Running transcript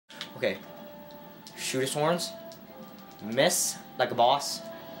Okay. Shoot his horns. Miss like a boss.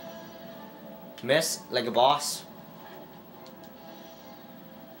 Miss like a boss.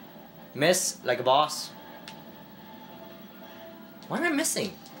 Miss like a boss. Why am I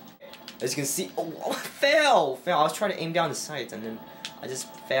missing? As you can see, oh, fail! I was trying to aim down the sights and then I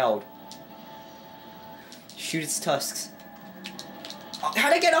just failed. Shoot its tusks. Oh,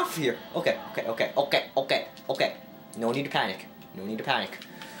 how'd I get off here? Okay. No need to panic. No need to panic.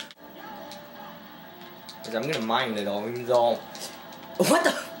 Because I'm gonna mine it all, even though...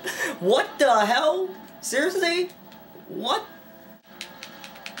 What the hell? Seriously? What?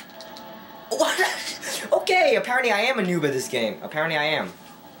 What? Okay, apparently I am a noob at this game. Apparently I am.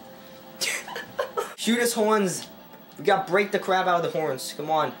 Shoot his horns. We gotta break the crap out of the horns. Come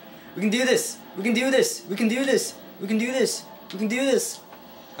on. We can do this. We can do this. We can do this. We can do this. We can do this.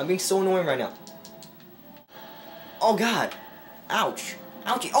 I'm being so annoying right now. Oh god. Ouch.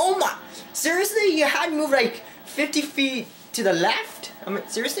 Ouchie. Oh my. Seriously? You had to move like 50 feet to the left? I mean,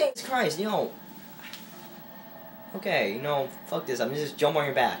 seriously? Jesus Christ, you know. Okay, you know, fuck this. I'm gonna just jump on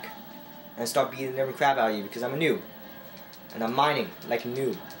your back and start beating every crap out of you because I'm a noob. And I'm mining like a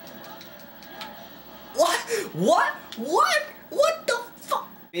noob. What? What? What? What the fuck?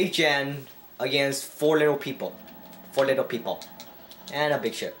 Big Jhen against 4 little people. 4 little people. And a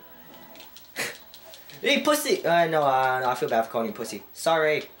big ship. Hey, pussy! No, I feel bad for calling you pussy.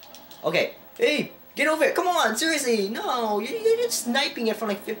 Sorry. Okay. Hey, get over it. Come on, seriously. No, you're just sniping it from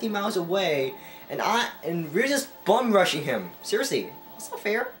like 50 miles away. And we're just bum rushing him. Seriously. It's not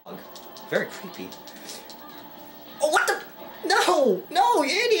fair. Very creepy. Oh, what the? No! No,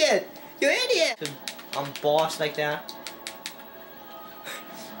 you idiot! You idiot! I'm boss like that.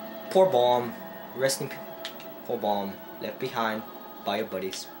 Poor bomb. Resting. Poor bomb. Left behind by your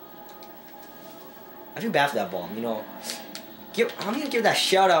buddies. I feel bad for that bomb, you know. I'm gonna give that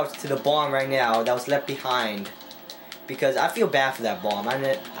shout out to the bomb right now that was left behind. Because I feel bad for that bomb.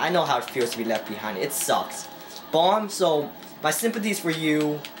 I know how it feels to be left behind. It sucks. Bomb, so my sympathies for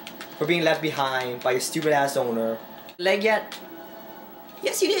you for being left behind by your stupid ass owner. Leg yet?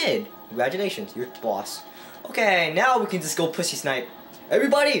 Yes, you did. Congratulations, you're the boss. Okay, now we can just go pussy snipe.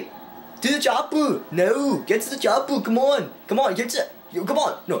 Everybody, to the chopper. No, get to the chopper. Come on, get to. Come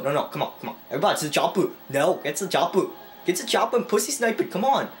on. No, come on. Everybody to the chopper. No, get to the chopper. Get to the chopper and pussy snipe it. Come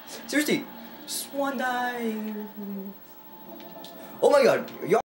on. Seriously. Swan dive. Oh my god.